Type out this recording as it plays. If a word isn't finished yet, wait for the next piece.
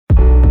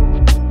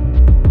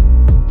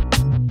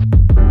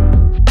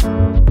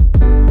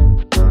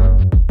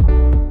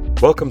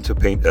Welcome to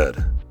Paint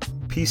Ed.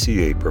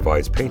 PCA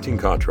provides painting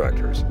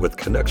contractors with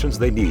connections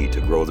they need to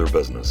grow their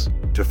business.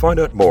 To find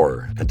out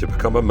more and to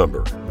become a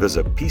member,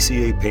 visit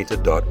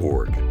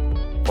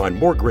pcapainted.org. Find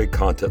more great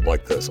content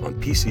like this on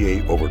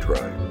PCA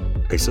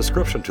Overdrive. A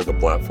subscription to the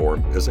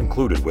platform is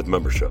included with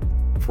membership.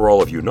 For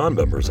all of you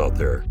non-members out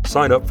there,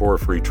 sign up for a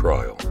free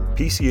trial.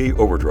 PCA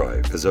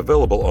Overdrive is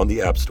available on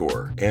the App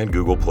Store and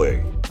Google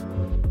Play.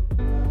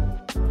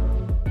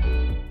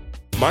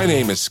 My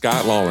name is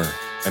Scott Lollar,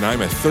 and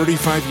I'm a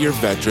 35-year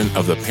veteran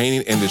of the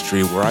painting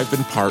industry where I've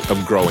been part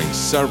of growing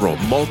several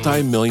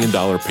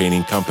multi-million-dollar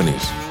painting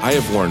companies. I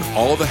have worn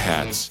all the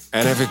hats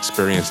and have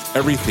experienced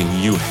everything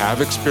you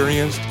have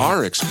experienced,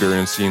 are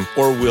experiencing,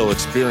 or will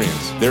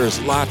experience. There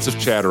is lots of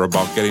chatter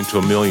about getting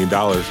to $1 million,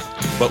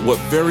 but what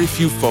very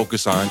few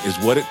focus on is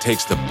what it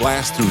takes to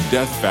blast through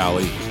Death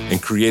Valley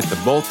and create the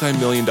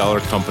multi-million-dollar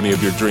company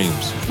of your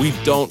dreams. We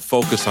don't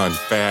focus on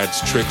fads,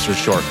 tricks, or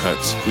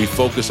shortcuts. We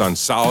focus on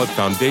solid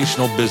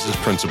foundational business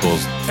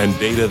principles and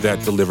data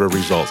that deliver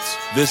results.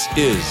 This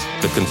is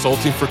the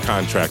Consulting for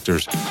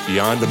Contractors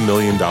Beyond $1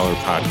 Million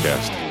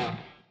podcast.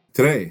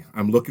 Today,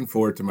 I'm looking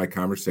forward to my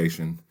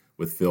conversation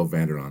with Phil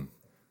Vanderon,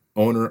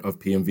 owner of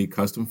PMV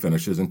Custom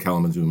Finishes in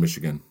Kalamazoo,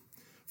 Michigan.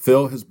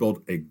 Phil has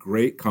built a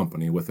great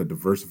company with a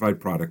diversified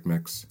product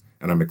mix,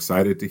 and I'm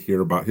excited to hear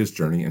about his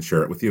journey and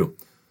share it with you.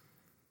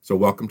 So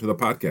welcome to the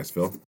podcast,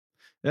 Phil.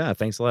 Yeah,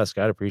 thanks a lot,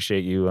 Scott.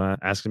 Appreciate you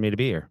asking me to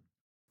be here.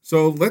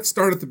 So let's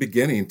start at the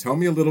beginning. Tell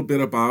me a little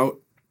bit about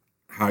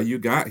how you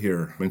got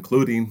here,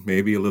 including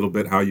maybe a little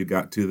bit how you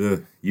got to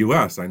the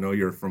U.S. I know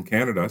you're from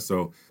Canada,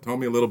 so tell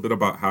me a little bit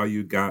about how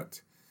you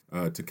got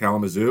to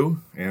Kalamazoo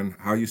and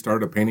how you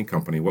started a painting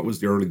company. What was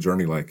the early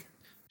journey like?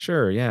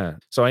 Sure, yeah.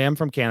 So I am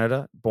from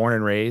Canada, born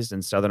and raised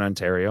in Southern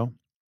Ontario.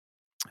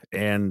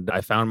 And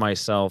I found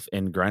myself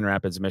in Grand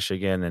Rapids,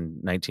 Michigan in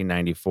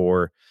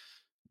 1994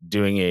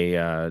 doing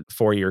a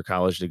 4-year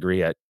college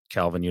degree at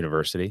Calvin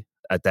University.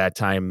 At that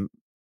time,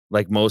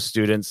 like most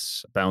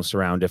students, bounced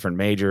around different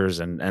majors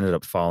and ended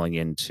up falling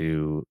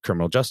into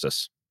criminal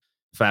justice.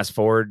 Fast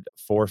forward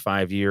 4 or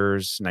 5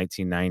 years,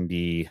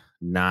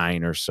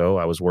 1999 or so,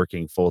 I was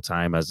working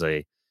full-time as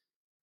a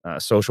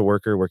social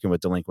worker, working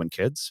with delinquent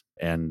kids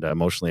and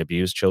emotionally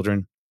abused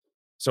children.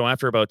 So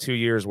after about 2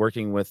 years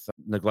working with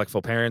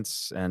neglectful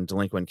parents and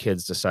delinquent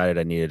kids, decided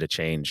I needed a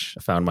change.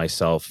 I found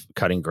myself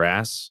cutting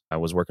grass. I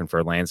was working for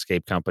a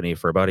landscape company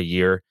for about a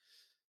year.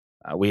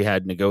 We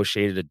had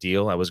negotiated a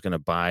deal. I was going to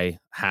buy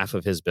half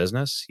of his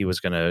business. He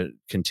was going to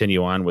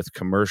continue on with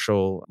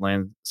commercial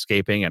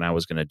landscaping, and I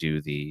was going to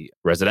do the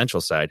residential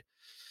side.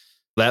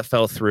 That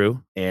fell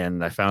through,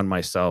 and I found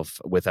myself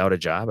without a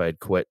job. I had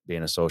quit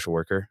being a social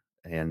worker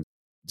and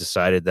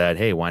decided that,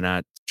 hey, why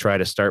not try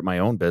to start my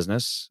own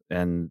business?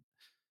 And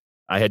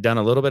I had done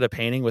a little bit of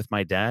painting with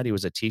my dad. He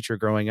was a teacher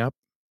growing up.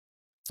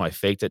 I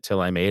faked it till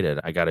I made it.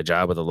 I got a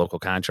job with a local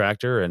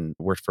contractor and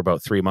worked for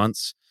about 3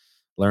 months.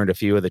 Learned a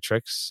few of the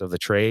tricks of the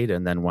trade,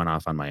 and then went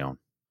off on my own.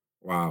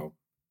 Wow.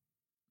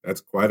 That's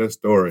quite a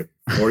story.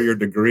 4-year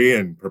degree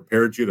and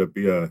prepared you to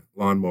be a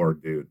lawnmower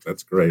dude.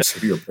 That's great.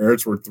 So your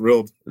parents were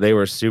thrilled. They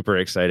were super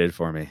excited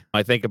for me.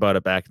 I think about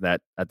it back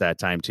at that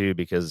time too,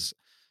 because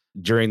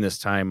during this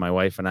time, my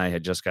wife and I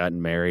had just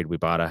gotten married. We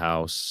bought a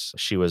house.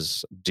 She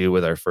was due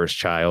with our first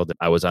child.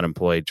 I was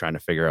unemployed trying to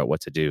figure out what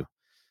to do.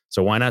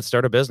 So why not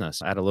start a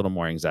business? Add a little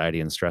more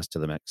anxiety and stress to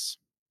the mix.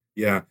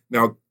 Yeah.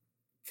 Now,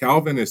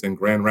 Calvin is in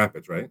Grand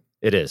Rapids, right?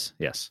 It is,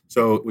 yes.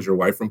 So was your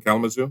wife from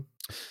Kalamazoo?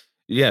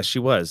 Yeah, she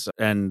was.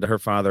 And her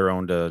father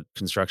owned a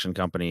construction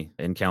company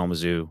in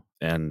Kalamazoo.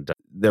 And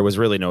there was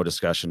really no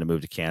discussion to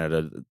move to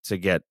Canada to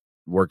get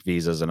work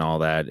visas and all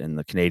that. And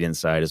the Canadian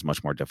side is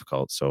much more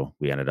difficult. So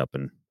we ended up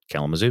in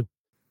Kalamazoo.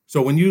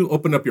 So when you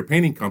opened up your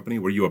painting company,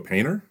 were you a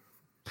painter?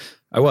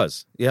 I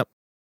was, yep.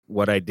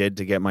 What I did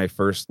to get my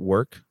first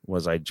work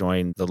was I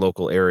joined the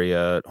local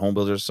area home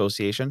builders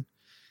association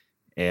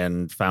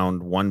and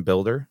found one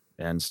builder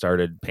and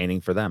started painting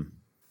for them.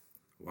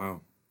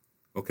 Wow.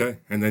 Okay.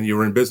 And then you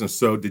were in business.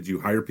 So did you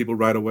hire people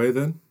right away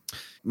then?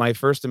 My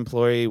first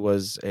employee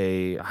was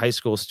a high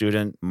school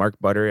student, Mark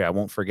Buttery. I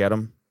won't forget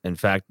him. In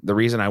fact, the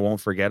reason I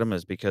won't forget him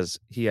is because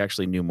he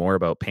actually knew more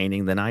about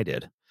painting than I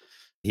did.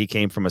 He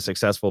came from a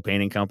successful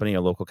painting company,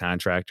 a local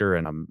contractor,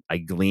 and I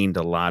gleaned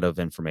a lot of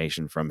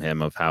information from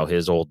him of how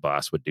his old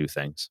boss would do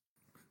things.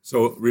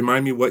 So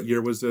remind me, what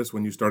year was this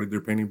when you started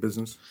your painting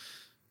business?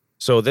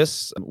 So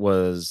this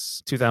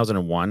was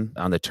 2001,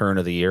 on the turn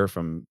of the year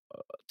from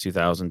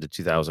 2000 to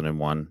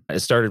 2001. It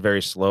started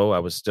very slow. I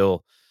was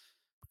still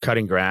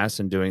cutting grass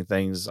and doing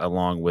things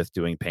along with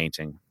doing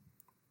painting.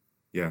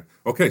 Yeah.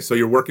 Okay. So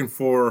you're working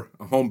for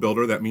a home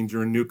builder. That means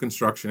you're in new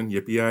construction.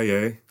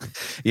 Yippee-yi-yay.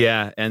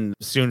 Yeah. And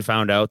soon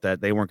found out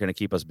that they weren't going to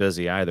keep us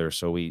busy either.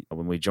 So when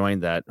we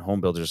joined that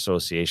home builders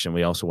association,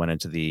 we also went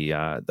into the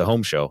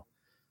home show,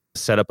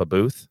 set up a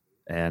booth.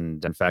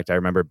 And in fact, I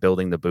remember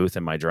building the booth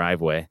in my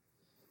driveway.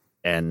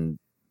 And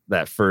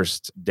that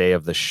first day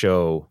of the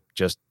show,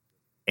 just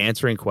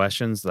answering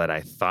questions that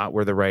I thought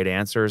were the right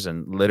answers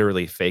and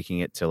literally faking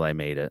it till I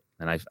made it.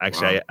 And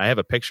Wow. I have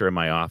a picture in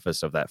my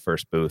office of that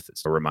first booth.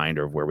 It's a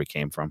reminder of where we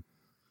came from.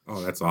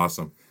 Oh, that's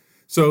awesome.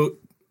 So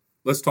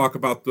let's talk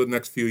about the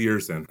next few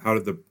years then. How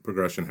did the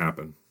progression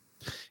happen?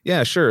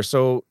 Yeah, sure.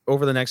 So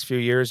over the next few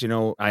years,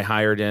 I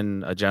hired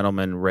in a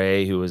gentleman,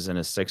 Ray, who was in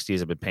his 60s,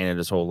 had been painted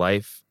his whole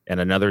life, and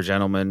another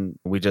gentleman.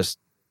 We just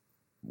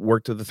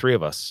worked with the three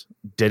of us.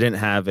 Didn't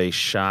have a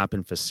shop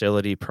and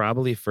facility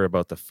probably for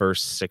about the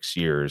first 6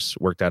 years.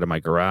 Worked out of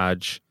my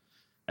garage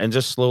and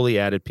just slowly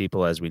added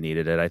people as we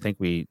needed it. I think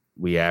we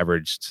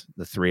averaged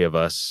the three of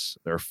us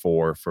or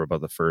four for about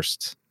the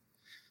first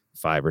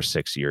 5 or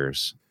 6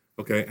 years.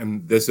 Okay,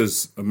 and this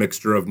is a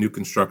mixture of new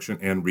construction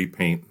and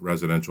repaint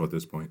residential at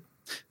this point.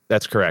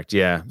 That's correct.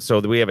 Yeah.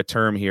 So we have a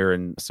term here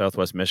in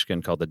Southwest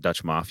Michigan called the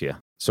Dutch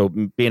Mafia. So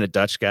being a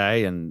Dutch guy,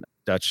 and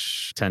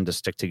Dutch tend to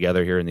stick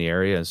together here in the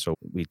area. So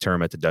we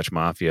term it the Dutch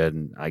Mafia.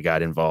 And I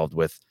got involved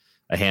with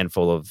a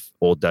handful of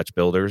old Dutch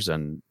builders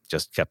and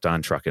just kept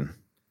on trucking.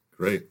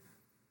 Great.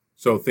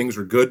 So things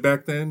were good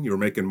back then? You were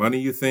making money,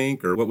 you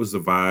think? Or what was the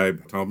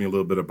vibe? Tell me a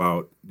little bit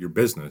about your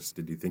business.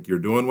 Did you think you were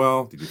doing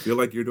well? Did you feel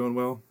like you're doing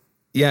well?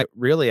 Yeah,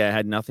 really, I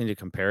had nothing to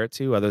compare it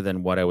to other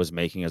than what I was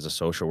making as a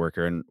social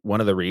worker. And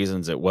one of the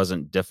reasons it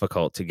wasn't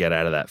difficult to get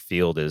out of that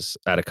field is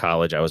out of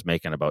college, I was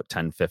making about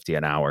 $10.50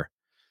 an hour.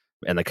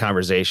 And the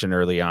conversation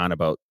early on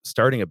about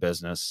starting a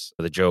business,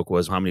 the joke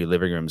was, how many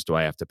living rooms do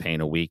I have to paint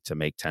a week to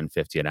make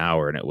 $10.50 an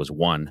hour? And it was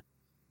one.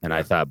 And I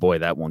Yeah. thought, boy,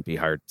 that won't be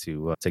hard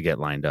to get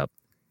lined up.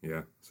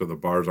 Yeah. So the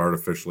bar's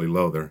artificially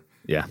low there.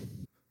 Yeah.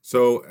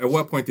 So at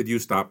what point did you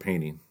stop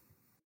painting?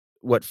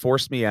 What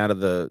forced me out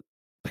of the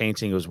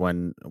painting was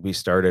when we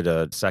started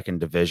a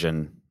second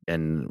division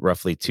in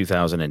roughly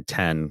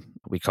 2010.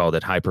 We called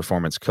it high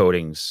performance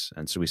coatings.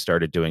 And so we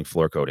started doing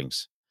floor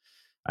coatings.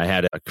 I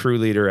had a crew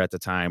leader at the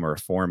time, or a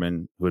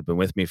foreman, who had been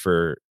with me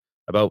for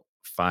about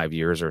 5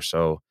 years or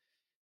so.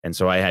 And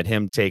so I had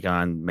him take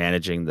on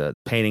managing the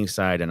painting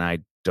side, and I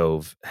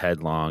dove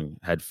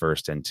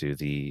headfirst into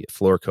the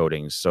floor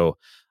coatings. So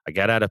I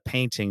got out of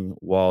painting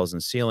walls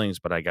and ceilings,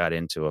 but I got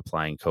into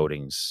applying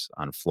coatings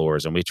on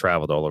floors, and we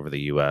traveled all over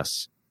the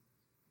US.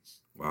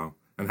 Wow.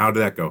 And how did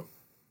that go?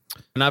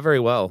 Not very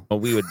well.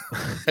 We would,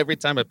 every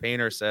time a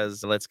painter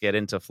says, let's get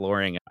into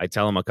flooring, I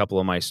tell them a couple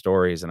of my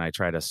stories and I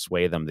try to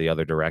sway them the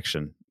other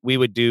direction. We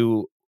would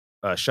do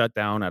a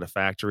shutdown at a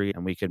factory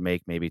and we could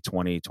make maybe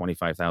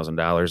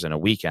 $25,000 in a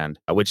weekend,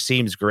 which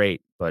seems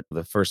great. But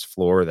the first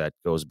floor that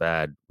goes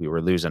bad, we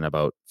were losing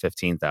about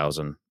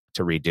 15,000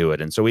 to redo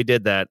it. And so we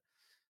did that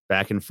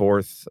back and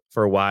forth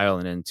for a while.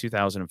 And in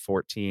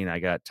 2014, I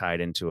got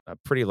tied into a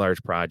pretty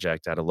large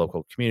project at a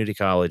local community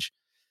college.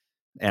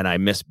 And I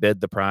misbid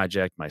the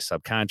project. My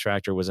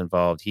subcontractor was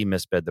involved. He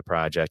misbid the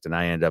project, and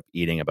I ended up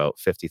eating about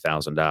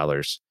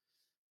 $50,000.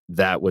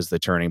 That was the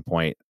turning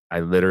point. I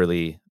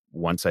literally,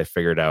 once I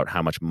figured out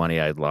how much money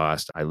I'd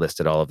lost, I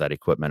listed all of that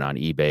equipment on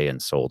eBay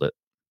and sold it.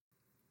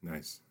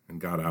 Nice.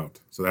 And got out.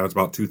 So that was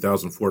about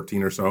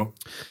 2014 or so?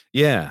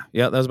 Yeah.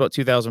 That was about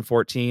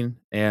 2014.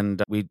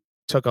 And we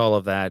took all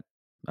of that.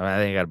 I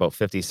think I got about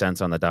 50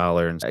 cents on the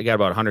dollar, and I got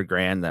about 100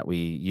 grand that we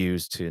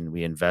used and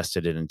we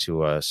invested it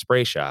into a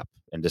spray shop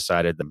and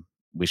decided that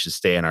we should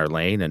stay in our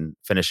lane, and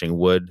finishing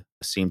wood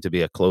seemed to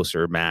be a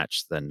closer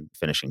match than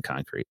finishing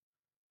concrete.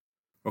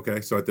 Okay.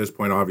 So at this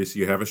point,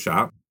 obviously, you have a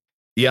shop.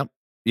 Yep.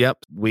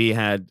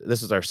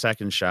 This is our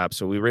second shop.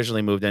 So we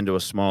originally moved into a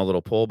small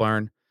little pole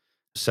barn,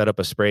 set up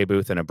a spray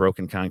booth and a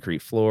broken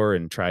concrete floor,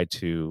 and tried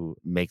to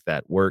make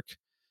that work.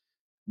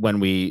 When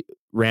we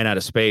ran out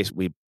of space,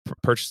 we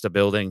purchased a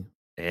building,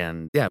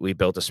 and we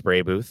built a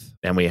spray booth,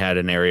 and we had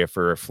an area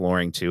for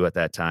flooring too at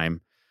that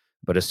time.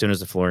 But as soon as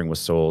the flooring was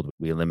sold,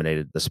 we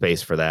eliminated the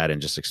space for that and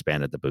just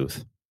expanded the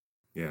booth.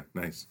 Yeah.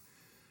 Nice.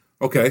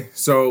 Okay.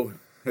 So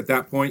at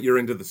that point, you're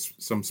into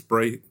some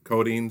spray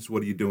coatings.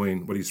 What are you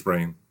doing? What are you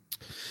spraying?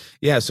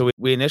 Yeah, so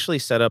we initially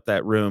set up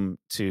that room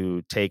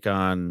to take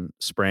on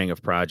spraying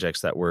of projects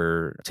that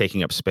were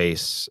taking up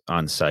space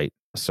on site.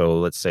 So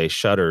let's say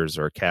shutters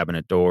or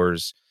cabinet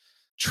doors,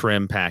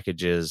 trim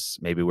packages.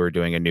 Maybe we were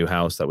doing a new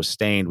house that was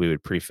stained. We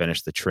would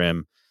pre-finish the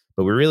trim,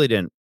 but we really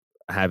didn't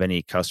have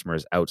any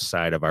customers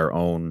outside of our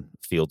own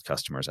field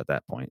customers at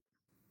that point.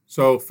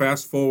 So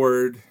fast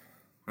forward,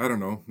 I don't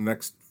know,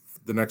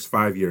 the next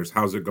 5 years,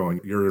 how's it going?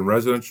 You're in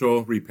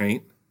residential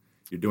repaint,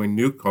 you're doing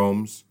new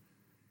combs,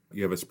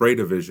 you have a spray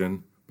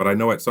division, but I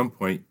know at some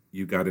point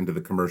you got into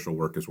the commercial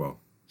work as well.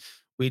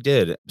 We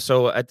did.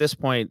 So at this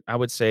point, I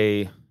would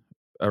say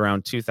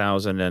around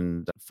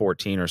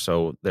 2014 or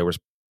so, there was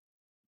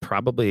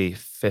probably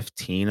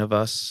 15 of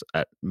us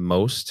at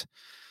most.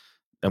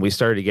 And we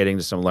started getting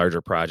to some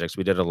larger projects.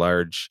 We did a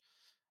large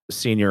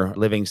senior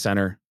living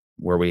center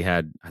where we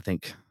had, I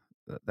think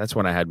that's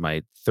when I had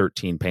my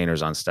 13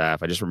 painters on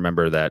staff. I just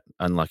remember that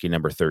unlucky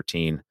number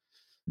 13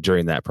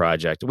 during that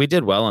project. We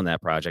did well on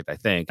that project, I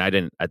think.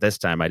 At this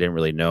time, I didn't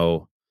really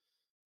know.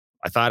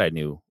 I thought I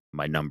knew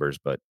my numbers,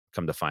 but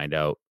come to find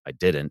out, I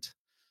didn't.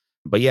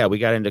 But yeah, we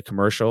got into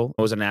commercial.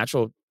 It was a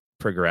natural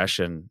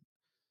progression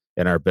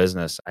in our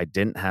business, I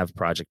didn't have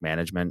project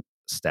management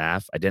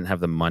staff. I didn't have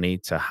the money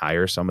to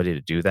hire somebody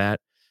to do that.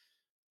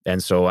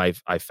 And so I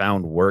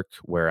found work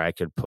where I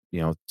could put,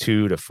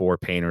 2 to 4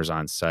 painters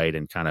on site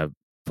and kind of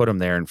put them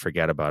there and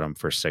forget about them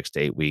for 6 to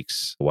 8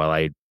 weeks while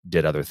I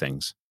did other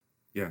things.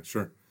 Yeah,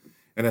 sure.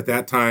 And at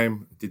that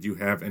time, did you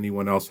have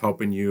anyone else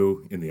helping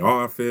you in the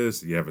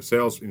office? Did you have a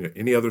sales,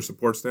 any other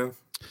support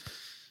staff?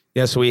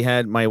 Yeah, so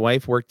my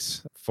wife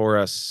worked for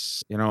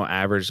us,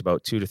 averaged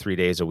about 2 to 3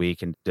 days a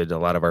week and did a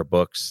lot of our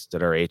books,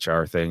 did our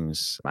HR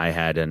things. I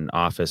had an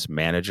office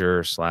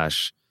manager /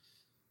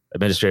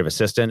 administrative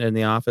assistant in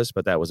the office,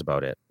 but that was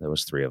about it. There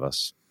was 3 of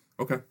us.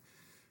 Okay.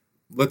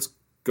 Let's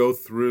go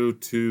through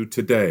to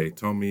today.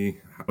 Tell me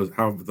how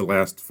have the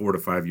last 4 to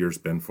 5 years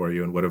been for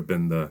you, and what have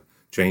been the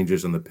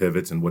changes and the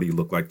pivots, and what do you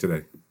look like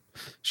today?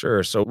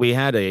 Sure. So we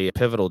had a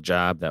pivotal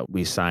job that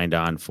we signed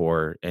on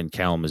for in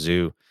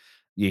Kalamazoo.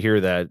 You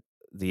hear that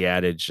the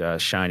adage,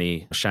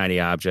 shiny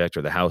object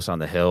or the house on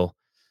the hill.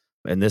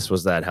 And this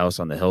was that house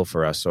on the hill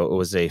for us. So it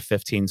was a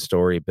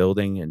 15-story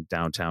building in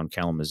downtown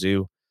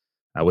Kalamazoo.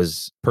 I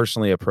was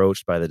personally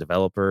approached by the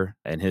developer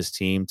and his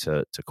team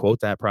to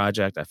quote that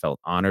project. I felt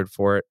honored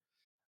for it.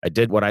 I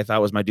did what I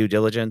thought was my due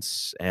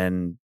diligence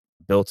and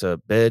built a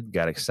bid,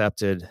 got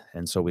accepted.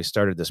 And so we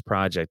started this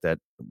project that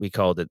we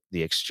called it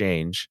the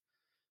Exchange.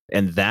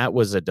 And that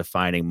was a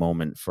defining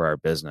moment for our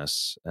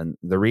business. And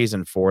the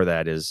reason for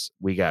that is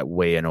we got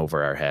way in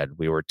over our head.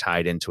 We were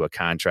tied into a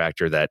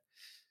contractor that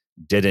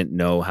didn't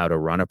know how to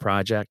run a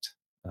project.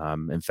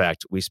 In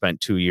fact, we spent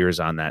 2 years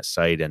on that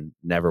site and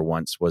never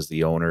once was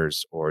the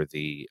owners or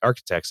the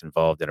architects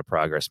involved in a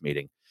progress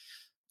meeting.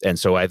 And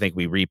so I think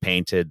we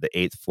repainted the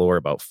 8th floor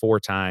about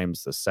 4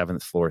 times, the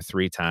 7th floor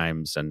 3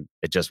 times, and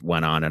it just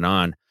went on and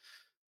on.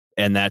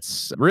 And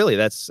that's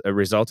a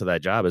result of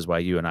that job is why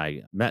you and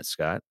I met,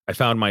 Scott. I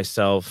found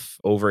myself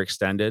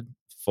overextended.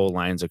 Full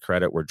lines of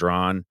credit were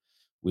drawn.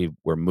 We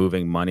were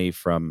moving money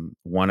from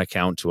one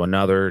account to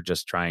another,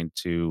 just trying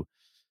to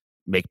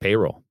make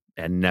payroll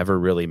and never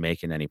really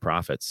making any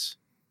profits.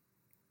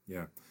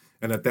 Yeah.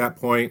 And at that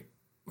point,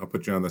 I'll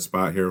put you on the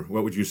spot here.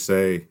 What would you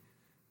say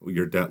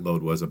your debt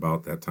load was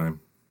about that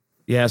time?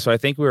 Yeah, so I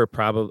think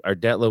our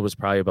debt load was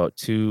probably about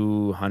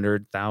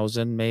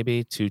 200,000,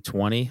 maybe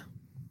 220.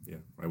 Yeah,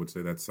 I would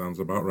say that sounds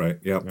about right.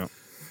 Yep. Yep.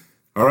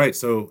 All right,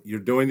 so you're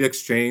doing the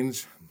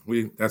Exchange.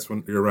 That's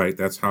when you're right.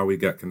 That's how we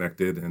got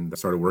connected and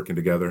started working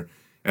together.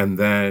 And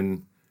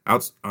then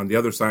out on the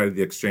other side of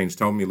the Exchange,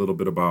 tell me a little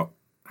bit about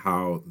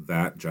how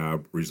that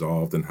job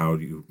resolved and how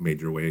you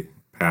made your way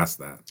past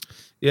that.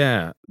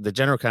 Yeah, the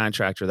general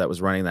contractor that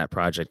was running that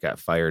project got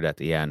fired at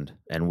the end,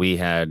 and we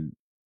had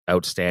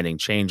outstanding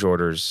change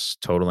orders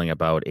totaling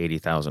about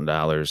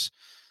 $80,000,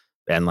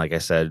 and like I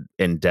said,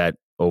 in debt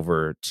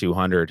over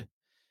 200.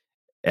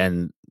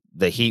 And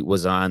the heat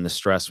was on, the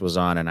stress was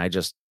on, and I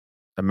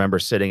remember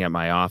sitting at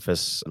my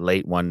office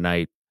late one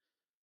night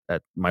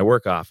at my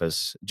work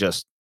office,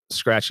 just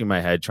scratching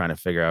my head trying to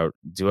figure out,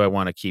 do I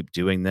want to keep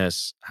doing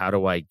this? How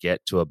do I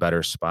get to a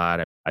better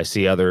spot? I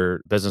see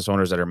other business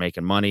owners that are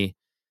making money,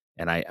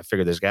 and I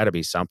figured there's got to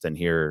be something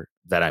here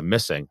that I'm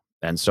missing.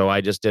 And so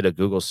I just did a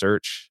Google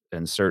search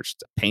and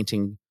searched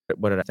painting.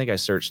 What did I think I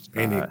searched?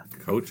 Painting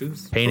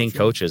coaches? Painting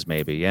coaches,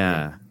 maybe,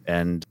 yeah.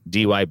 And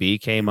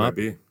DYB came up.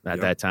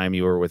 At that time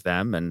you were with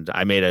them, and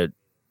I made a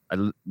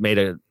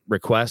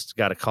request,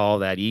 got a call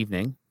that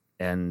evening,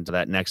 and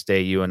that next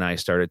day you and I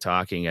started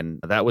talking, and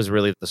that was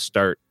really the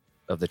start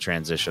of the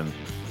transition.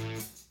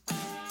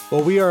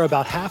 Well, we are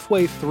about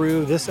halfway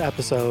through this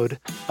episode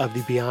of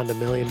the Beyond $1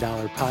 Million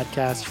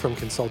podcast from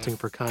Consulting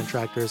for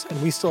Contractors, and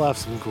we still have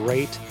some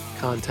great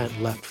content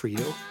left for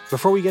you.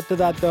 Before we get to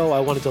that, though, I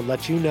wanted to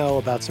let you know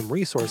about some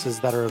resources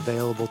that are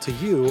available to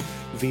you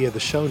via the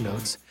show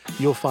notes.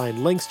 You'll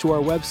find links to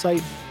our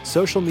website,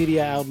 social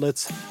media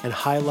outlets, and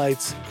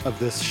highlights of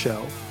this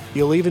show.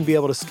 You'll even be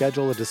able to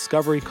schedule a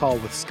discovery call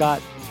with Scott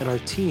and our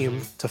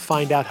team to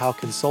find out how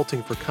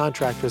Consulting for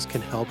Contractors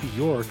can help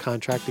your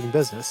contracting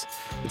business.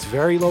 It's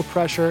very low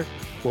pressure.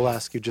 We'll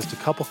ask you just a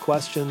couple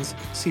questions,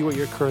 see what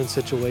your current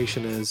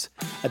situation is,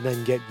 and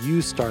then get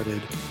you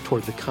started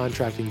toward the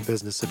contracting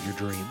business of your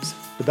dreams.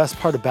 The best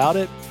part about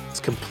it,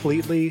 it's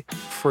completely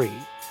free.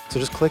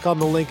 So just click on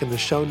the link in the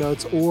show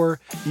notes,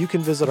 or you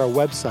can visit our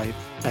website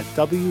at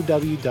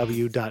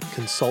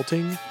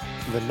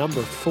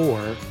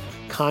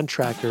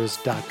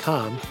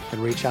www.consulting4contractors.com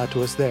and reach out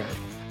to us there.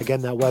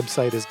 Again, that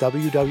website is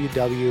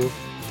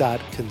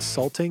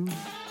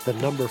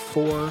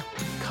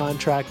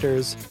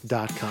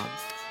www.consulting4contractors.com.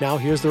 Now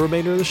here's the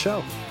remainder of the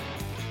show.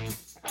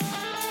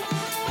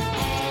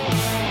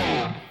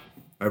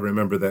 I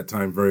remember that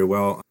time very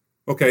well.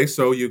 Okay,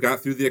 so you got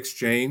through the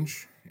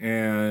Exchange,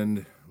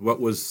 and what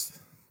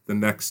was the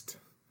next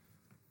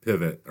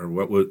pivot, or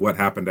what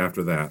happened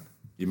after that?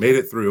 You made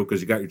it through because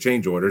you got your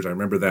change orders. I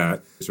remember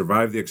that. You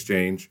survived the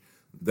Exchange.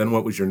 Then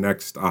what was your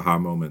next aha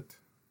moment?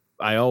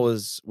 I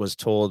always was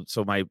told,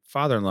 so my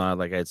father-in-law,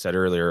 like I had said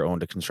earlier,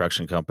 owned a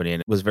construction company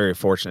and was very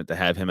fortunate to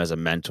have him as a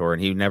mentor.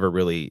 And he never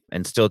really,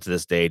 and still to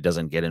this day,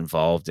 doesn't get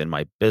involved in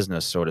my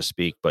business, so to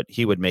speak, but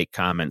he would make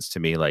comments to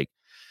me like,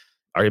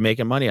 are you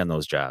making money on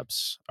those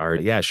jobs? Or,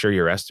 yeah, sure,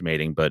 you're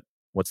estimating, but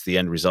what's the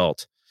end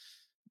result?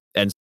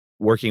 And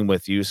working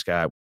with you,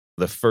 Scott,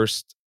 the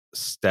first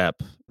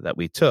step that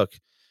we took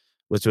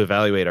was to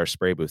evaluate our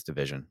spray booth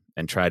division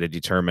and try to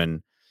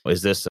determine,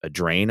 is this a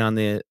drain on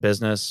the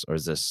business or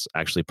is this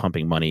actually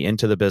pumping money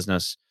into the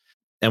business?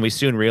 And we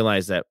soon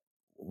realized that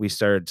we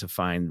started to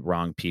find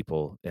wrong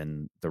people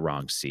in the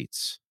wrong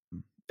seats.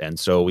 And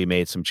so we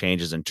made some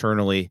changes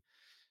internally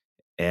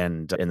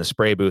and in the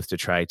spray booth to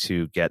try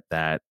to get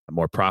that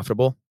more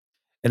profitable.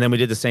 And then we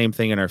did the same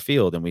thing in our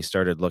field and we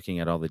started looking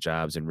at all the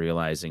jobs and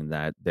realizing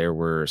that there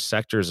were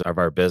sectors of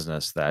our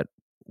business that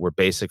were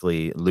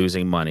basically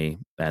losing money.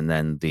 And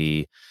then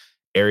the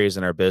areas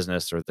in our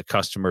business or the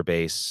customer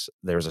base,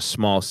 there was a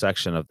small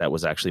section of that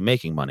was actually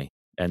making money.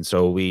 And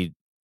so we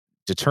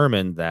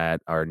determined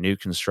that our new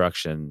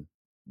construction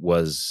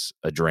was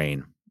a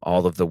drain.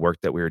 All of the work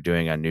that we were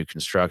doing on new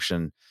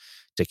construction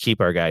to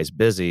keep our guys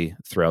busy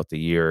throughout the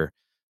year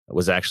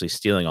was actually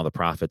stealing all the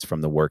profits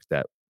from the work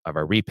that of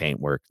our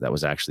repaint work that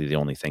was actually the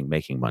only thing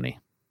making money.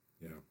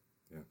 Yeah.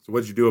 Yeah. So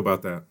what did you do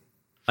about that?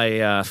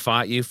 I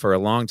fought you for a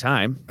long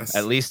time,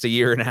 at least a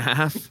year and a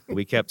half.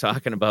 We kept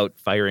talking about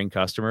firing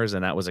customers,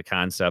 and that was a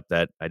concept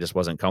that I just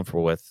wasn't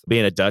comfortable with.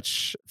 Being a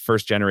Dutch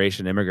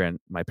first-generation immigrant,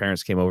 my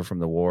parents came over from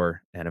the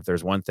war, and if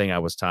there's one thing I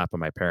was taught by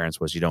my parents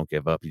was you don't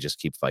give up, you just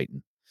keep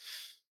fighting.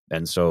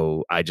 And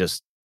so I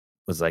just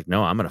was like,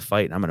 no, I'm going to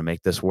fight. I'm going to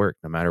make this work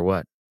no matter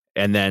what.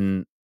 And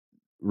then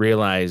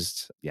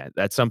realized, yeah,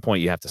 at some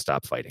point you have to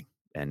stop fighting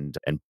and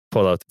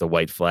pull out the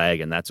white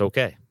flag, and that's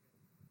okay.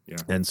 Yeah.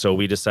 And so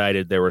we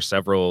decided there were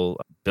several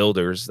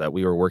builders that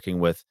we were working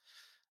with.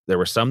 There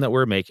were some that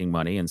were making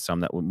money and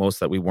some that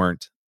most that we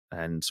weren't.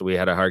 And so we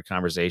had a hard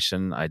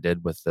conversation I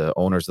did with the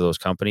owners of those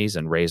companies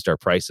and raised our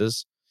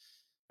prices,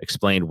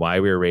 explained why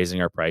we were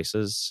raising our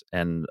prices.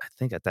 And I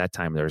think at that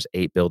time there was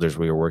 8 builders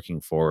we were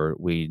working for.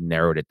 We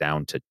narrowed it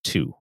down to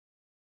 2.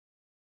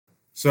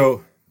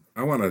 So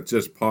I want to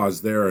just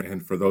pause there.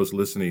 And for those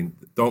listening,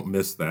 don't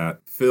miss that.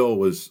 Phil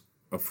was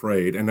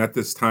afraid. And at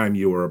this time,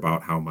 you were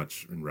about how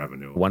much in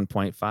revenue?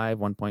 1.5,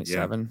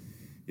 1.7.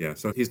 Yeah.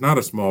 So he's not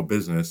a small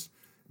business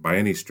by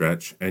any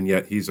stretch. And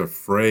yet he's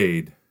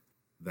afraid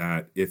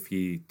that if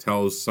he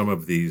tells some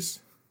of these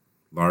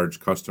large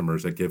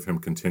customers that give him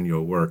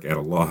continual work at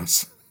a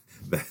loss,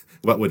 that,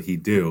 what would he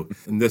do?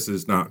 And this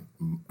is not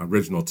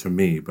original to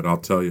me, but I'll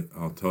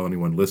tell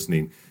anyone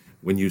listening,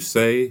 when you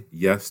say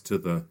yes to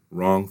the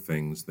wrong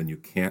things, then you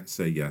can't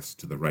say yes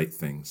to the right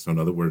things. So in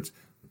other words,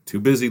 too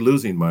busy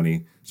losing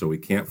money, so we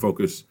can't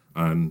focus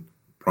on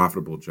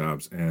profitable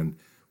jobs. And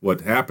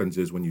what happens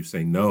is when you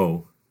say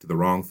no to the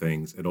wrong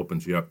things, it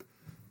opens you up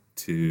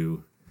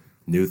to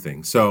new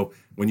things. So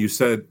when you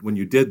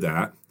did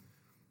that,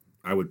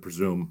 I would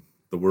presume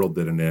the world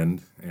didn't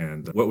end.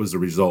 And what was the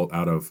result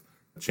out of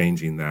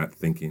changing that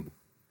thinking?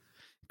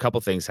 A couple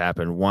things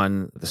happened.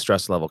 One, the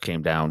stress level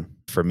came down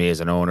for me as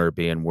an owner,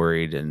 being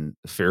worried and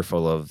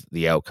fearful of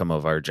the outcome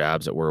of our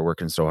jobs that we're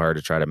working so hard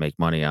to try to make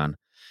money on.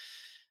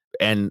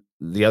 And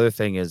the other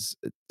thing is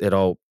it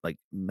all like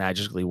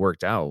magically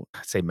worked out.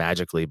 I'd say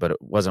magically, but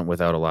it wasn't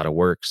without a lot of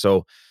work.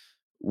 So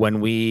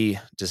when we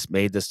just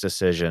made this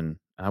decision,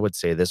 I would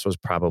say this was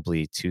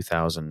probably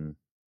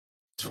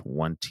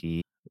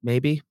 2020,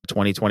 maybe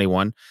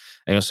 2021.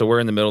 And so we're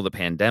in the middle of the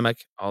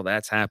pandemic, all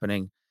that's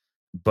happening,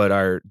 but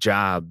our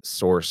job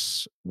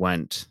source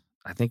went,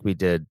 I think we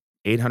did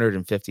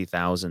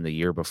 850,000 the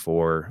year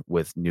before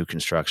with new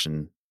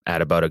construction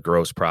at about a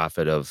gross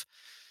profit of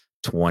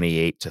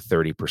 28 to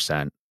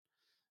 30%.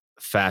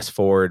 Fast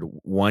forward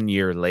 1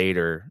 year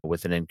later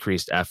with an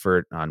increased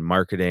effort on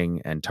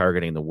marketing and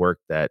targeting the work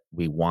that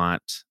we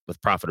want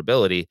with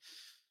profitability,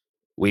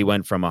 we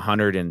went from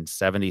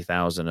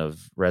 170,000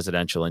 of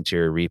residential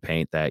interior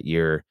repaint that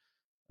year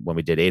when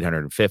we did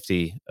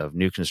 850 of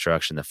new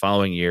construction. The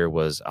following year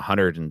was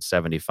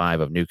 175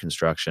 of new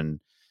construction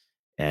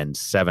and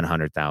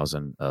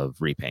 700,000 of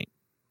repaint.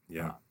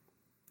 Yeah.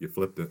 You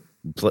flipped it.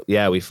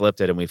 Yeah, we flipped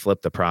it, and we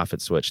flipped the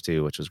profit switch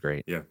too, which was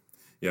great. Yeah.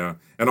 Yeah.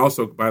 And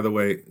also, by the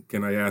way,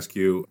 can I ask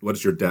you, what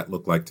does your debt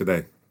look like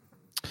today?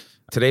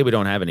 Today, we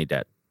don't have any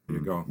debt. There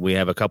you go. We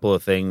have a couple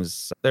of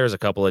things. There's a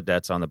couple of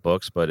debts on the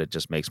books, but it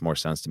just makes more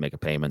sense to make a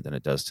payment than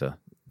it does to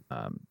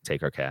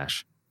take our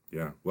cash.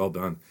 Yeah. Well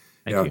done.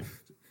 Thank you.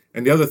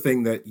 And the other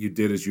thing that you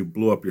did is you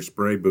blew up your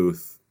spray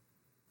booth,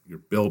 your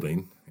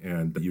building,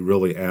 and you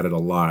really added a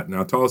lot.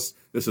 Now tell us,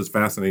 this is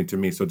fascinating to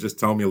me, so just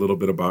tell me a little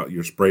bit about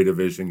your spray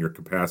division, your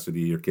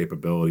capacity, your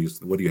capabilities.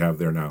 What do you have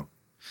there now?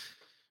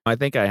 I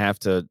think I have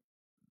to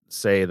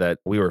say that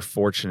we were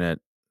fortunate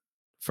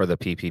for the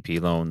PPP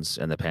loans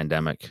and the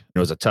pandemic. It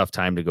was a tough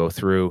time to go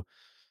through,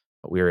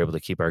 but we were able to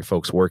keep our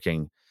folks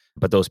working.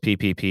 But those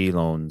PPP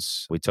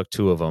loans, we took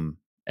 2 of them,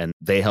 and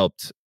they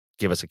helped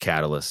give us a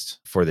catalyst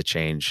for the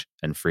change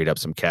and freed up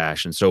some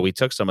cash. And so we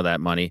took some of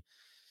that money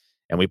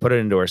And we put it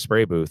into our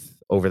spray booth.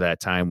 Over that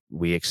time,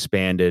 we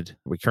expanded.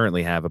 We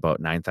currently have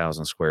about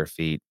 9,000 square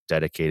feet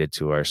dedicated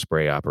to our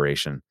spray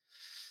operation.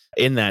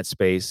 In that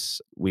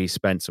space, we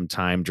spent some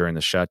time during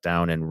the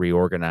shutdown and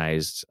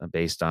reorganized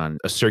based on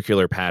a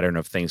circular pattern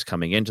of things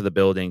coming into the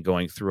building,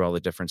 going through all the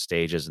different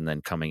stages, and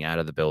then coming out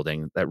of the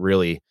building. That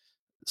really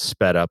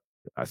sped up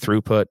our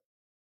throughput.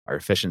 Our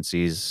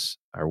efficiencies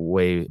are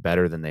way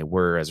better than they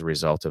were as a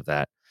result of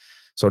that.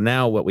 So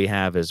now what we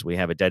have is we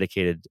have a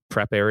dedicated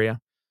prep area.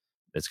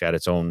 It's got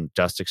its own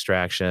dust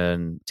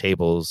extraction,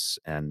 tables,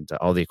 and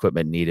all the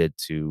equipment needed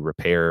to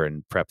repair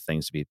and prep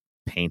things to be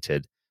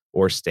painted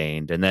or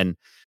stained. And then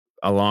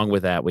along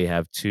with that, we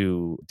have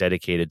 2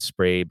 dedicated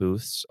spray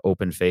booths,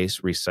 open face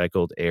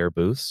recycled air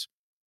booths.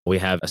 We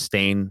have a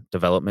stain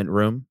development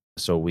room.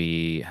 So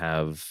we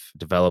have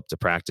developed a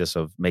practice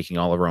of making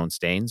all of our own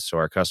stains. So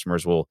our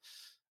customers will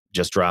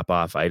just drop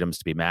off items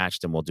to be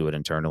matched and we'll do it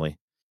internally.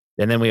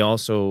 And then we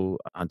also,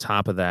 on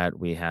top of that,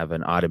 we have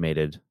an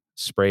automated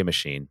spray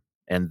machine.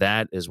 And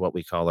that is what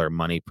we call our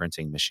money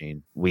printing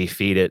machine. We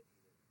feed it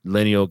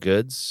lineal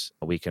goods.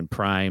 We can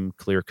prime,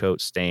 clear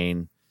coat,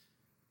 stain.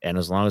 And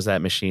as long as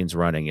that machine's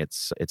running,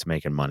 it's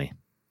making money.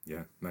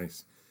 Yeah,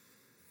 nice.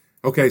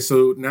 Okay,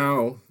 so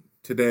now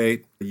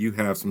today you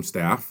have some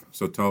staff.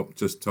 So tell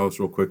us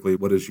real quickly,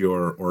 what does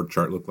your org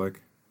chart look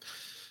like?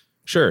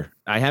 Sure.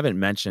 I haven't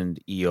mentioned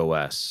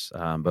EOS,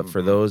 but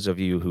for those of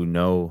you who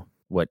know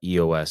what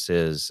EOS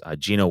is,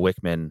 Gino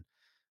Wickman,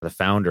 the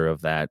founder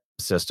of that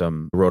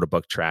system, wrote a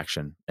book,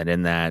 Traction. And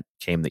in that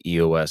came the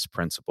EOS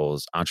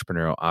principles,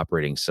 entrepreneurial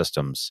operating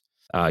systems.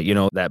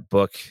 That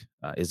book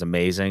is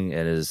amazing.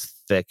 It is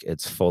thick.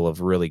 It's full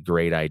of really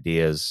great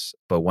ideas.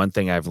 But one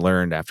thing I've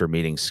learned after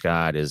meeting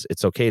Scott is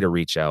it's okay to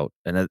reach out.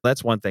 And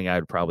that's one thing I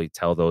would probably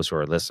tell those who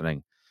are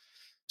listening.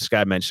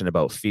 Scott mentioned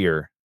about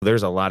fear.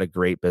 There's a lot of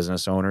great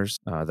business owners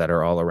that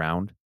are all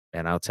around.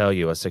 And I'll tell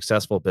you, a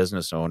successful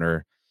business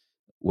owner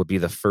would be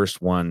the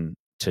first one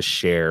to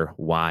share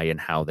why and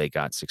how they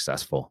got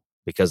successful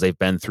because they've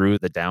been through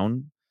the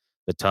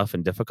tough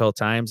and difficult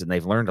times and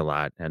they've learned a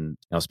lot. And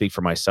I'll speak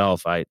for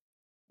myself. I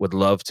would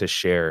love to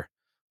share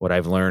what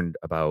I've learned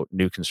about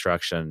new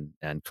construction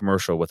and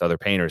commercial with other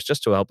painters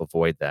just to help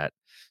avoid that.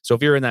 So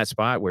if you're in that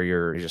spot where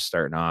you're just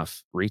starting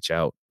off, reach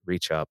out,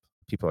 reach up.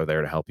 People are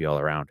there to help you all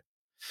around.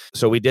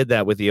 So we did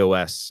that with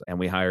EOS and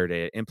we hired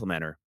an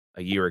implementer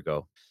a year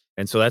ago.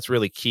 And so that's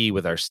really key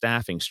with our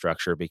staffing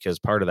structure because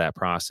part of that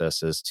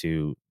process is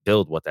to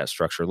build what that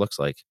structure looks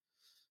like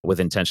with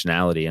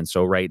intentionality. And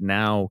so right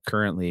now,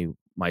 currently,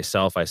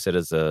 myself, I sit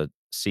as a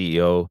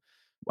CEO.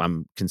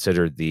 I'm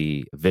considered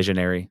the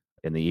visionary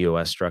in the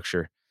EOS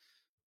structure.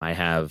 I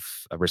have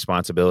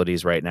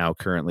responsibilities right now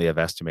currently of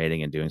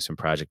estimating and doing some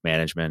project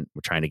management.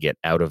 We're trying to get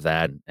out of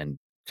that and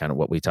kind of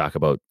what we talk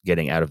about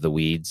getting out of the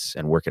weeds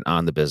and working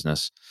on the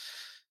business.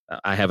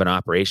 I have an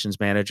operations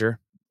manager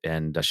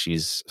and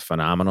she's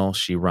phenomenal.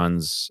 She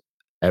runs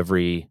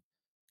every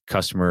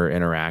customer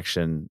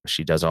interaction.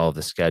 She does all of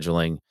the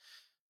scheduling.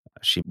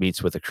 She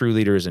meets with the crew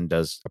leaders and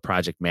does a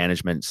project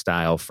management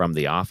style from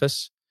the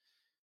office.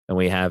 And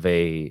we have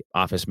a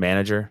office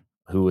manager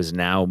who is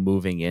now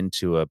moving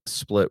into a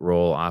split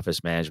role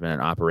office management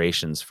and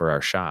operations for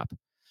our shop.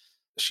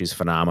 She's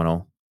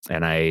phenomenal.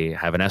 And I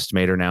have an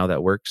estimator now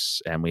that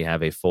works, and we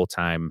have a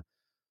full-time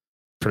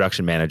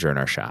production manager in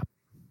our shop.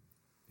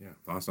 Yeah,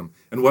 awesome.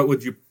 And what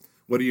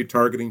are you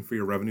targeting for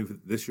your revenue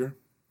this year?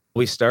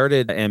 We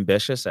started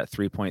ambitious at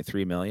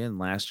 3.3 million.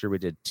 Last year we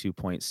did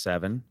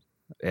 2.7,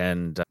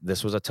 and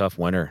this was a tough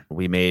winter.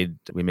 We made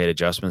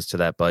adjustments to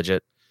that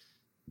budget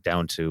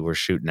down to we're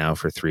shooting now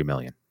for 3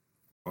 million.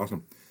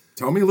 Awesome.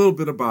 Tell me a little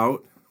bit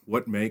about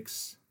what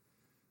makes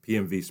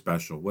PMV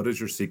special. What is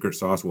your secret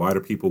sauce? Why do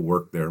people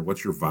work there?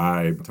 What's your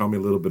vibe? Tell me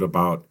a little bit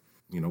about,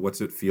 what's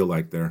it feel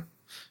like there?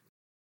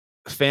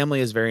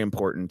 Family is very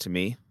important to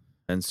me.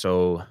 And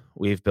so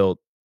we've built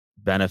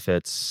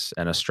benefits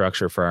and a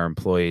structure for our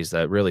employees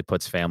that really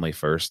puts family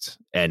first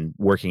and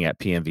working at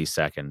PMV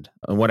second.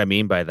 And what I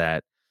mean by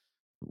that,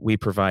 we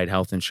provide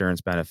health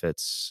insurance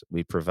benefits.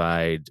 We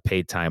provide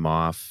paid time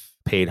off,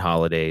 paid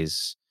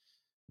holidays.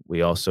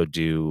 We also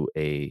do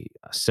a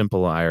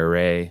simple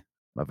IRA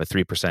of a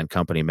 3%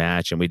 company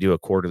match, and we do a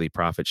quarterly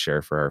profit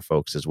share for our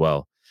folks as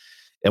well.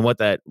 And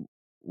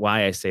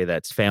why I say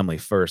that's family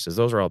first is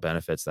those are all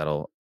benefits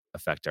that'll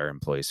affect our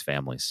employees'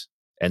 families.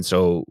 And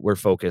so we're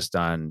focused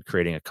on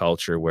creating a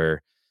culture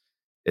where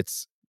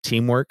it's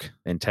teamwork,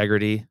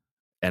 integrity,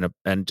 and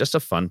just a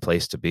fun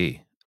place to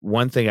be.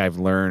 One thing I've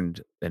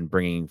learned in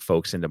bringing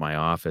folks into my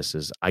office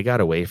is I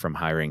got away from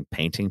hiring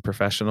painting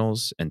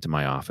professionals into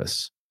my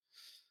office.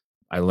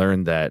 I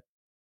learned that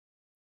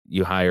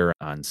you hire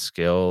on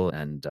skill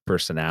and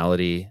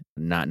personality,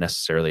 not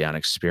necessarily on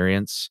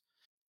experience.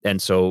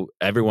 And so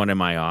everyone in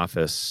my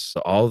office,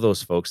 all of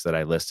those folks that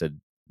I listed,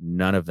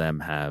 none of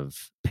them have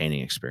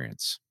painting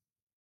experience,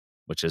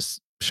 which is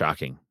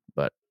shocking,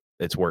 but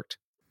it's worked.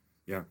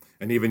 Yeah.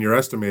 And even your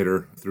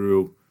estimator,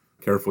 through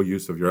careful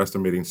use of your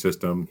estimating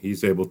system,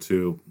 he's able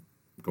to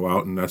go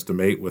out and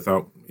estimate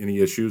without any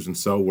issues and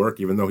sell work,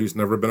 even though he's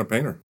never been a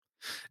painter.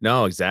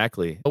 No,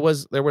 exactly.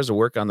 There was a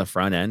work on the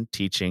front end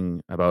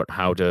teaching about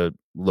how to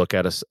look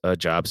at a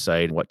job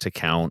site, what to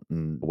count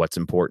and what's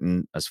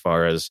important as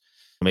far as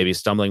maybe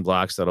stumbling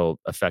blocks that'll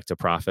affect a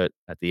profit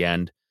at the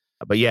end.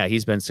 But yeah,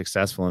 he's been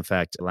successful. In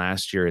fact,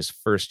 last year, his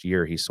first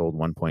year, he sold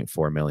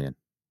 1.4 million.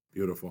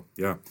 Beautiful.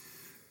 Yeah.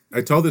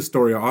 I tell this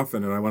story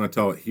often, and I want to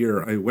tell it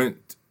here. I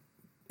went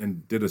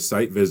and did a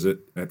site visit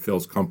at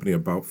Phil's company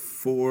about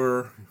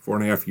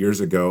 4.5 years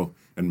ago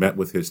and met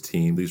with his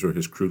team. These were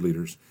his crew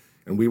leaders.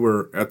 And we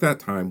were at that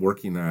time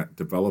working at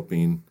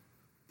developing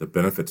the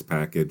benefits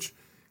package.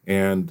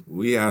 And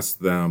we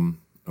asked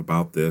them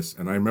about this.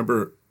 And I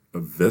remember a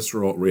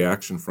visceral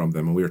reaction from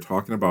them. And we were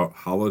talking about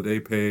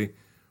holiday pay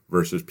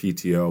versus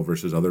PTO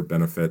versus other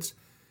benefits.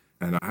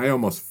 And I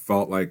almost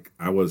felt like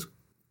I was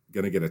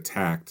going to get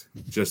attacked,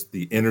 just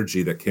the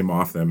energy that came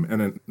off them.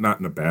 And not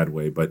in a bad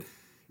way, but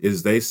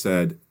is they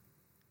said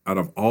out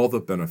of all the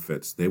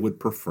benefits, they would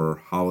prefer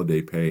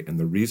holiday pay. And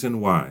the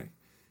reason why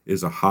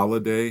is a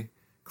holiday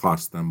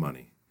costs them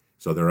money.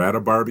 So they're at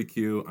a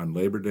barbecue on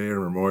Labor Day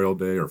or Memorial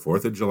Day or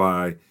 4th of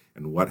July.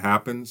 And what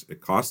happens? It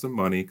costs them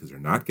money because they're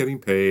not getting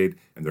paid.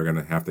 And they're going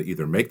to have to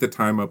either make the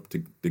time up to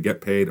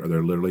get paid or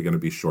they're literally going to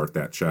be short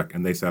that check.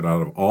 And they said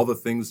out of all the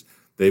things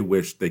they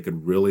wished they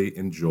could really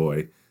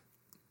enjoy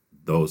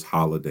those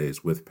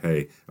holidays with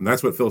pay. And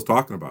that's what Phil's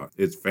talking about.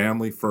 It's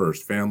family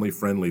first, family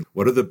friendly.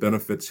 What are the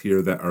benefits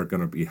here that are going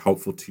to be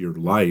helpful to your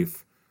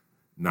life,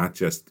 not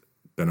just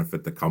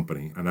benefit the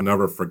company? And I'll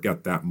never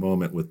forget that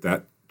moment with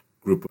that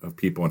group of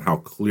people and how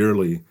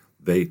clearly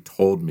they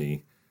told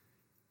me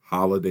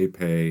holiday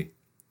pay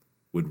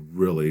would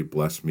really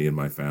bless me and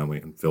my family.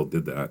 And Phil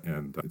did that,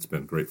 and it's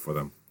been great for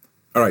them.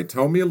 All right,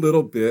 tell me a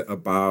little bit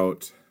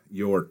about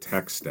your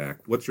tech stack.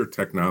 What's your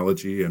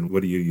technology and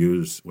what do you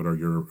use? What are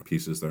your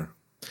pieces there?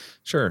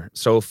 Sure.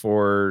 So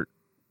for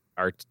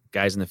our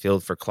guys in the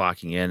field for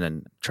clocking in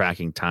and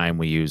tracking time,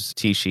 we use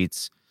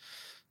T-Sheets.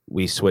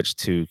 We switched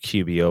to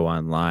QBO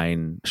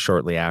Online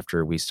shortly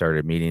after we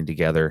started meeting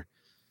together,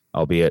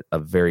 albeit a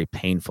very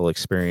painful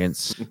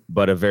experience,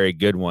 but a very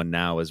good one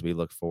now as we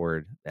look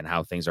forward and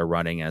how things are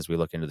running as we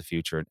look into the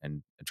future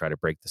and try to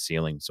break the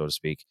ceiling, so to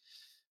speak.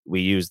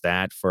 We use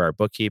that for our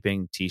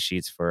bookkeeping,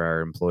 T-Sheets for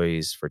our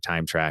employees, for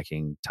time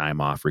tracking,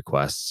 time off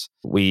requests.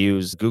 We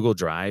use Google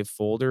Drive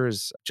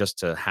folders just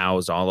to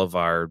house all of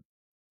our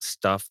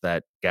stuff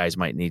that guys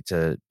might need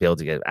to be able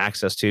to get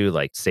access to,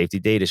 like safety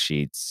data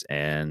sheets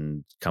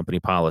and company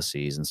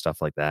policies and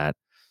stuff like that.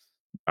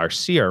 Our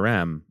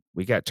CRM,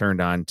 we got turned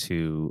on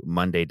to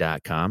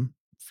Monday.com.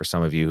 For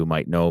some of you who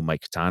might know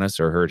Mike Katanis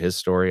or heard his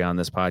story on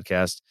this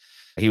podcast,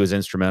 he was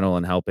instrumental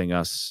in helping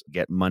us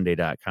get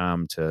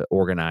Monday.com to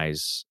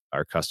organize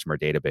our customer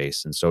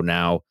database. And so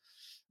now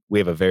we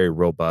have a very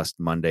robust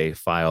Monday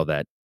file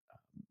that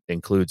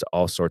includes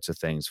all sorts of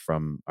things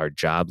from our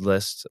job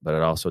list, but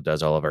it also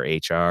does all of our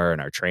HR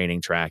and our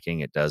training tracking.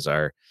 It does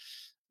our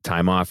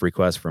time off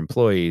requests for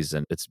employees,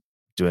 and it's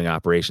doing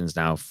operations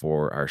now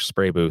for our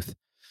spray booth.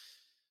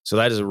 So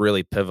that is a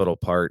really pivotal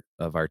part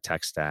of our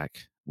tech stack.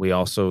 We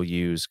also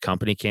use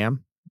Company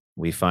Cam.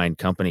 We find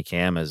Company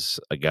Cam as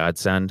a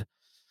godsend,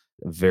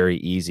 a very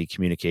easy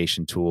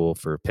communication tool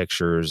for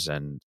pictures,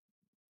 and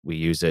we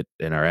use it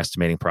in our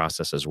estimating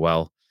process as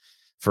well.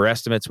 For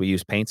estimates, we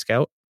use Paint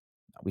Scout.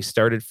 We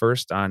started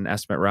first on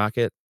Estimate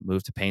Rocket,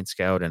 moved to Paint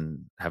Scout,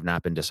 and have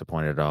not been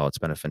disappointed at all. It's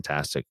been a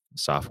fantastic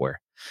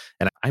software.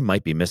 And I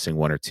might be missing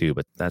one or two,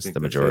 but that's the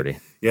majority.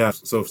 Yeah.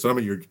 So some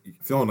of your,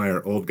 Phil and I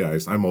are old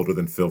guys. I'm older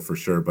than Phil for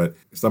sure, but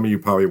some of you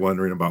probably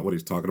wondering about what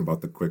he's talking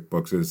about, the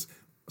QuickBooks is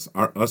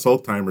us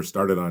old timers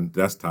started on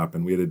desktop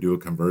and we had to do a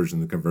conversion.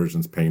 The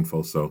conversion's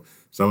painful. So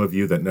some of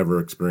you that never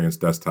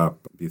experienced desktop,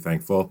 be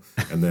thankful.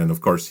 And then, of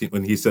course,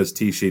 when he says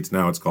T-Sheets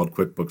now, it's called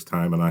QuickBooks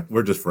Time. And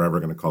we're just forever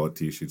going to call it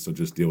T-Sheets. So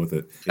just deal with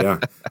it. Yeah.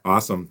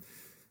 Awesome.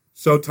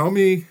 So tell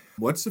me,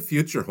 what's the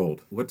future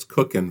hold? What's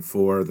cooking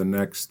for the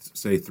next,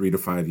 say, 3 to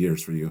 5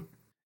 years for you?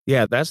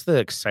 Yeah, that's the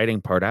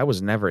exciting part. I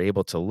was never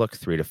able to look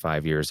 3 to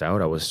 5 years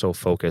out. I was so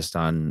focused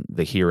on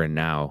the here and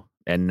now.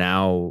 And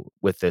now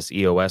with this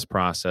EOS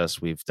process,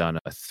 we've done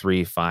a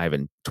 3, 5,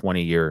 and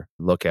 20-year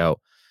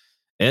lookout.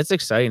 And it's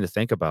exciting to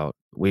think about.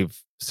 We've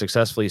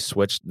successfully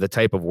switched the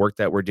type of work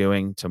that we're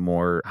doing to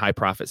more high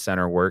profit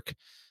center work,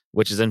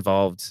 which has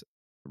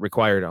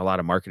required a lot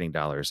of marketing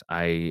dollars.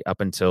 I, up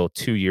until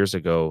 2 years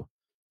ago,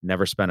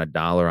 never spent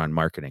 $1 on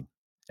marketing.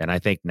 And I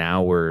think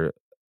now we're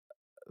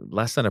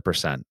less than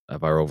 1%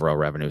 of our overall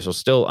revenue. So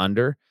still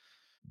under,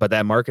 but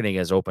that marketing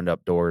has opened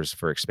up doors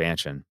for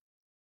expansion.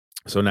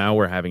 So now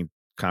we're having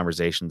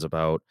conversations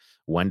about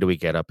when do we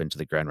get up into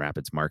the Grand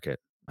Rapids market?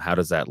 How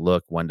does that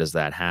look? When does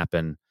that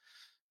happen?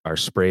 Our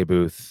spray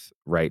booth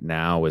right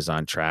now is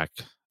on track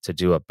to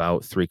do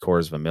about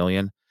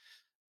 $750,000.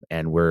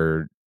 And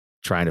we're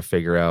trying to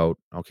figure out,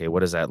 okay,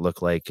 what does that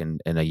look like in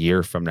a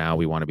year from now?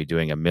 We want to be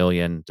doing $1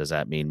 million. Does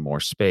that mean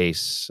more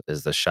space?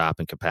 Is the shop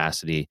and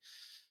capacity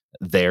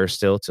there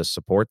still to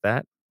support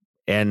that?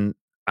 And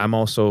I'm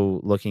also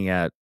looking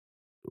at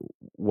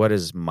what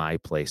is my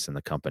place in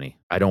the company?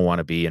 I don't want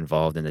to be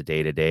involved in the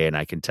day-to-day. And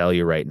I can tell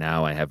you right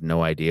now, I have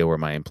no idea where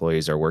my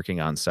employees are working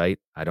on site.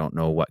 I don't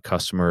know what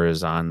customer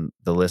is on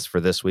the list for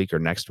this week or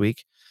next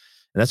week.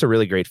 And that's a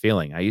really great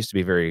feeling. I used to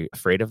be very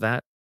afraid of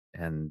that.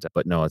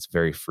 But no, it's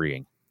very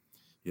freeing.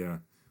 Yeah.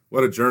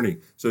 What a journey.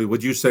 So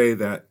would you say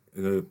that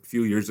a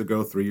few years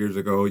ago, 3 years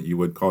ago, you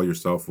would call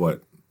yourself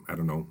what? I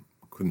don't know,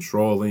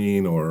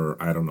 controlling,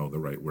 or I don't know the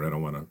right word. I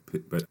don't want to,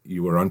 but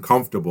you were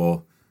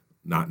uncomfortable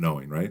not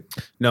knowing, right?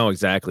 No,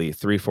 exactly.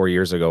 3-4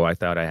 years ago, I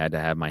thought I had to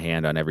have my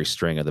hand on every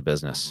string of the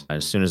business.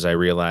 As soon as I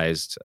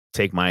realized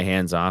take my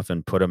hands off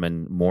and put them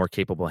in more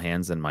capable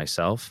hands than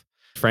myself.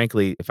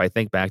 Frankly, if I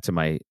think back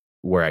to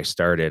where I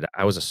started,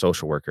 I was a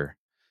social worker.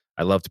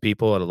 I loved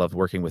people. I loved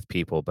working with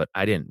people, but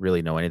I didn't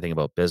really know anything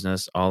about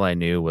business. All I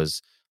knew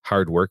was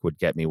hard work would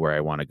get me where I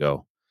want to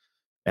go.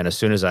 And as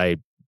soon as I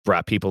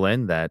brought people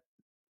in that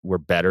were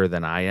better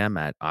than I am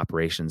at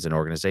operations and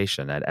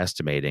organization, at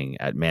estimating,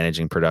 at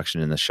managing production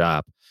in the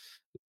shop,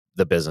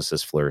 the business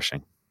is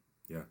flourishing.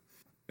 Yeah.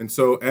 And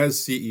so as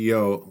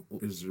CEO,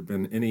 has there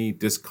been any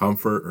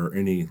discomfort or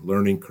any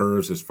learning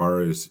curves as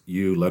far as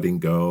you letting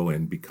go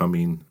and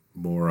becoming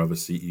more of a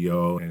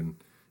CEO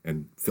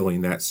and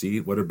filling that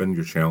seat? What have been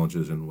your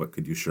challenges, and what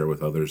could you share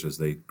with others as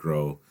they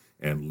grow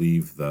and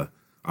leave the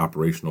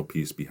operational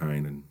piece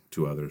behind and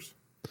to others?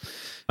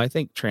 I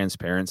think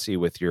transparency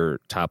with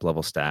your top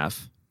level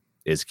staff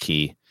is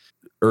key.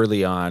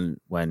 Early on,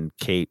 when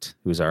Kate,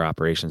 who's our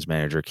operations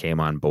manager, came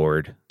on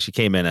board, she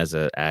came in as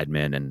an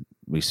admin, and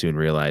we soon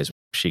realized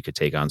she could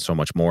take on so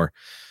much more.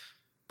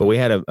 But we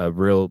had a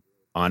real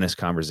honest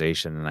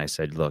conversation, and I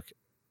said, look,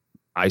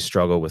 I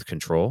struggle with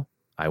control.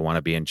 I want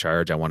to be in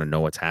charge. I want to know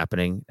what's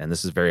happening, and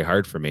this is very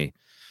hard for me.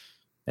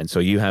 And so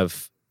you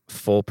have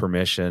full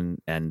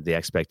permission and the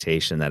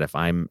expectation that if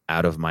I'm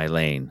out of my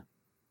lane,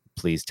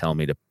 please tell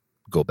me to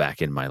go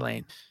back in my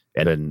lane.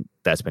 And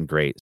that's been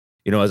great.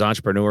 As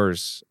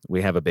entrepreneurs,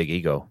 we have a big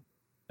ego,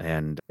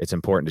 and it's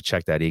important to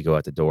check that ego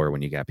at the door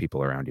when you got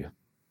people around you.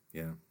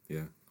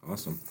 Yeah.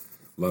 Awesome.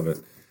 Love it.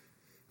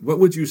 What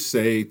would you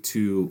say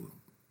to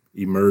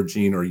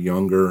emerging or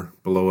younger,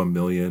 below $1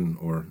 million,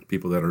 or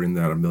people that are in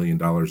that $1 million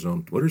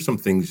zone? What are some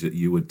things that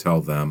you would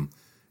tell them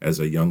as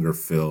a younger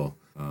Phil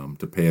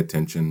to pay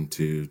attention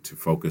to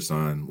focus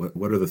on?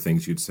 What are the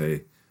things you'd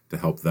say to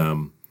help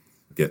them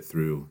get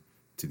through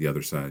to the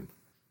other side?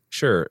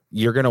 Sure.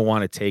 You're going to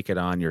want to take it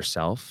on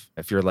yourself.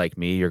 If you're like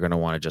me, you're going to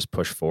want to just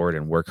push forward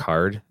and work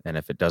hard. And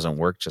if it doesn't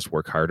work, just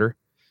work harder.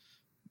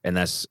 And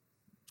that's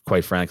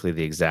quite frankly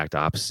the exact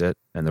opposite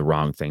and the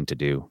wrong thing to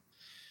do.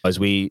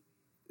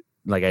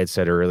 Like I had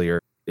said earlier,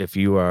 if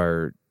you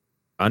are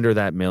under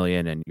that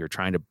million and you're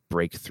trying to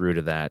break through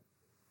to that,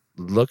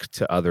 look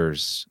to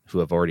others who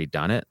have already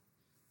done it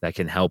that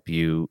can help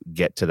you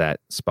get to that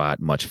spot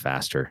much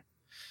faster.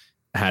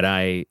 Had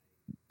I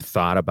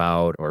thought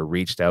about or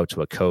reached out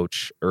to a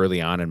coach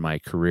early on in my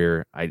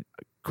career, I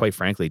quite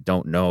frankly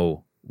don't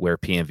know where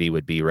PMV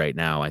would be right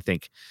now. I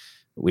think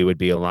we would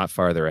be a lot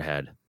farther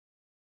ahead.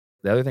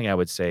 The other thing I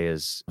would say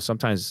is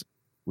sometimes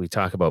we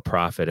talk about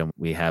profit and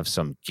we have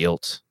some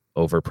guilt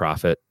over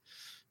profit.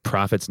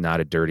 Profit's not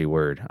a dirty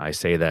word. I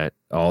say that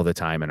all the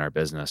time in our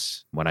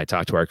business. When I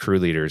talk to our crew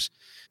leaders,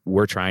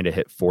 we're trying to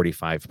hit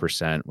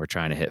 45%. We're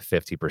trying to hit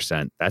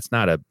 50%. That's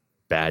not a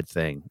bad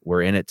thing.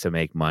 We're in it to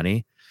make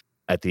money.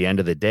 At the end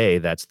of the day,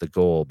 that's the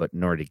goal. But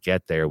in order to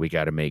get there, we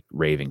got to make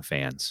raving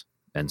fans.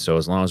 And so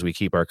as long as we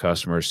keep our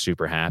customers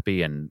super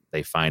happy and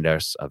they find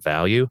us a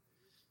value,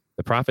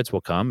 the profits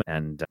will come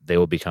and they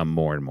will become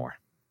more and more.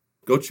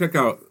 Go check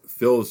out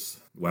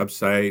Phil's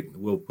website.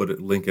 We'll put a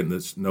link in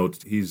this notes.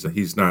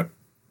 He's not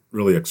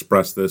really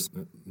expressed this,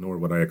 nor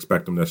would I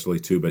expect him necessarily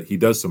to, but he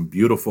does some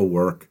beautiful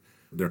work.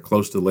 They're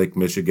close to Lake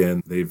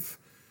Michigan. They've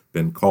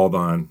been called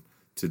on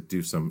to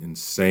do some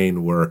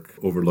insane work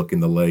overlooking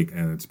the lake,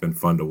 and it's been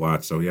fun to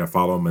watch. So yeah,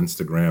 follow him on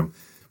Instagram.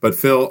 But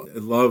Phil, I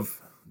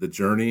love the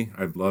journey.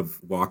 I've loved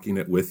walking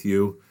it with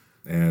you,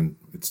 and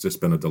it's just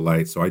been a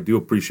delight. So I do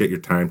appreciate your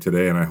time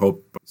today, and I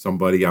hope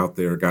somebody out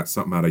there got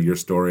something out of your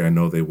story. I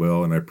know they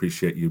will, and I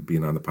appreciate you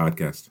being on the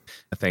podcast.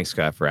 Thanks,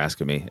 Scott, for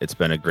asking me. It's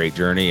been a great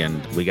journey,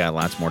 and we got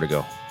lots more to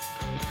go.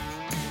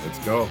 Let's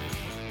go.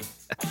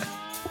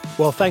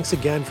 Well, thanks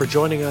again for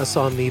joining us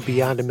on the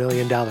Beyond $1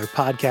 Million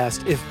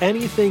podcast. If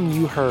anything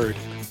you heard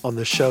on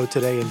the show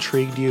today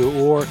intrigued you,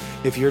 or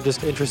if you're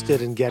just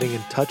interested in getting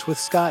in touch with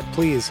Scott,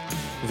 please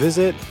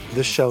visit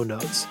the show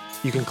notes.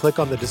 You can click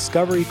on the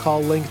Discovery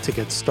Call link to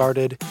get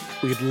started.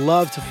 We'd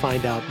love to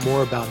find out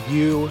more about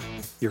you,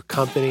 your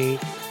company,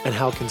 and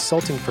how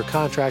consulting for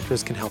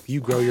contractors can help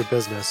you grow your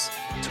business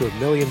to $1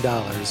 million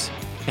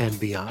and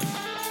beyond.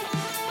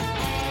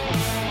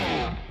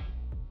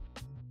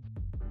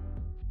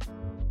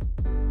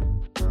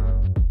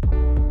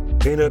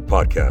 PaintNet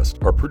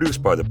podcasts are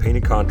produced by the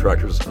Painting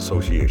Contractors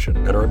Association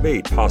and are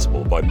made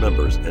possible by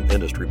members and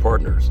industry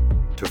partners.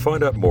 To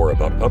find out more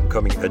about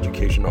upcoming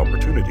education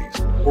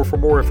opportunities or for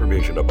more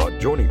information about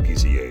joining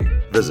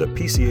PCA, visit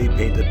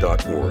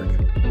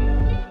pcapainted.org.